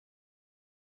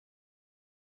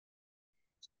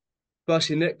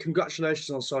Firstly, Nick, congratulations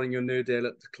on signing your new deal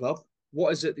at the club.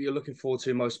 What is it that you're looking forward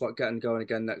to most about getting going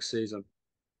again next season?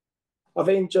 I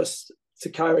think just to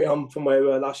carry on from where we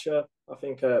were last year. I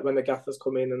think when the gaffers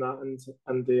come in and that,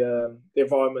 and the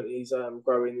environment is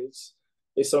growing,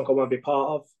 it's something I want to be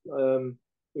part of.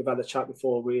 We've had a chat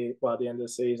before at the end of the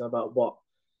season about what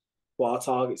our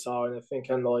targets are, and I think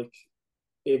and like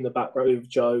in the background with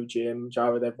Joe, Jim,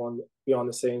 Jared, everyone behind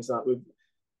the scenes that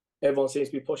everyone seems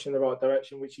to be pushing in the right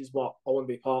direction, which is what I want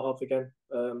to be part of again.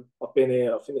 I've been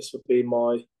here. I think this would be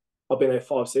I've been here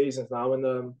 5 seasons now,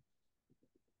 and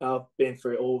I've been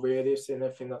through it all really, seen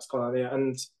everything that's gone on here,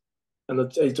 and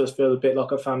it does feel a bit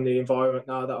like a family environment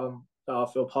now that I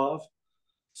feel part of.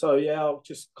 So yeah, I'll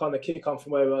just kind of kick on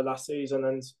from where we were last season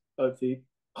and hopefully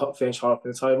finish high up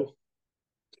in the table.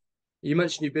 You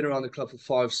mentioned you've been around the club for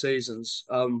 5 seasons.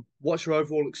 What's your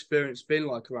overall experience been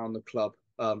like around the club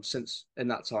since in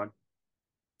that time?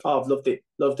 Oh, I've loved it,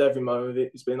 loved every moment of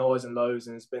it. It's been highs and lows,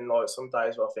 and it's been like some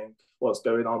days where I think what's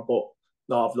going on, but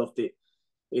no, I've loved it.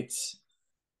 It's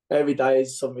every day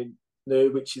is something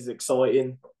new, which is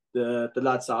exciting. The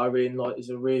lads that are in like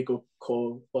is a really good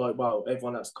call. Like, well,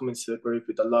 everyone that's coming to the group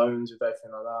with the loans, with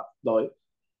everything like that, like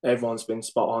everyone's been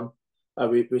spot on,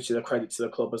 which is a credit to the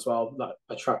club as well. That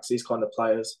attracts these kind of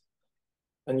players.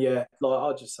 And yeah, like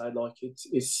I'll just say, like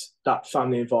it's that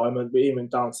family environment, but even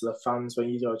down to the fans when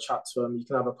you do a chat to them, you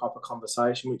can have a proper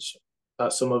conversation, which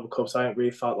at some other clubs I ain't really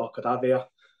felt like I'd have here.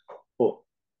 But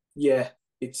yeah,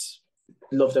 it's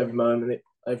loved every moment,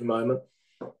 every moment.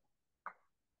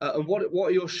 And what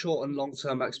are your short and long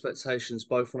term expectations,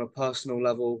 both on a personal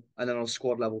level and then on a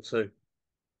squad level too?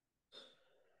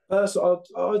 So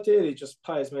I ideally just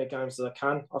play as many games as I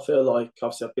can. I feel like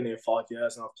obviously I've been here 5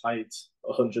 years and I've played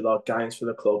 100 odd games for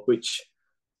the club, which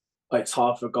it's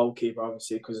hard for a goalkeeper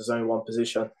obviously because there's only one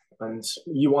position, and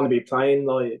you want to be playing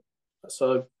like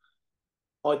so.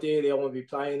 Ideally, I want to be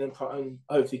playing and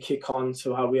hopefully kick on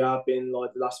to how we have been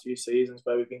like the last few seasons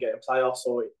where we've been getting playoffs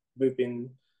or we've been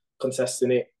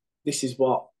contesting it. This is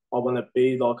what I want to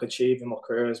be like achieving my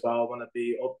career as well. I want to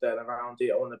be up there and around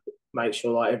it. I want to make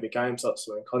sure like every game's got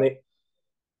something on it.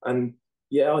 And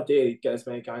yeah, ideally get as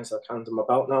many games as I can under my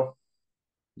belt now.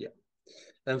 Yeah.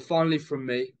 And finally, from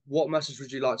me, what message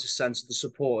would you like to send to the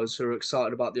supporters who are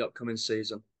excited about the upcoming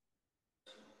season?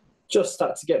 Just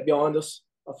that to get behind us.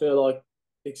 I feel like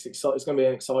it's exciting. It's going to be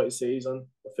an exciting season.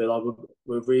 I feel like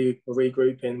we're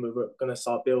regrouping. We're going to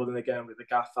start building again with the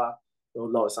gaffer. We're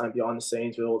like saying behind the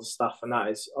scenes with all the staff, and that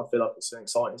is. I feel like it's an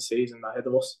exciting season ahead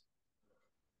of us.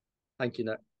 Thank you,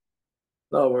 Nick.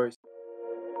 No worries.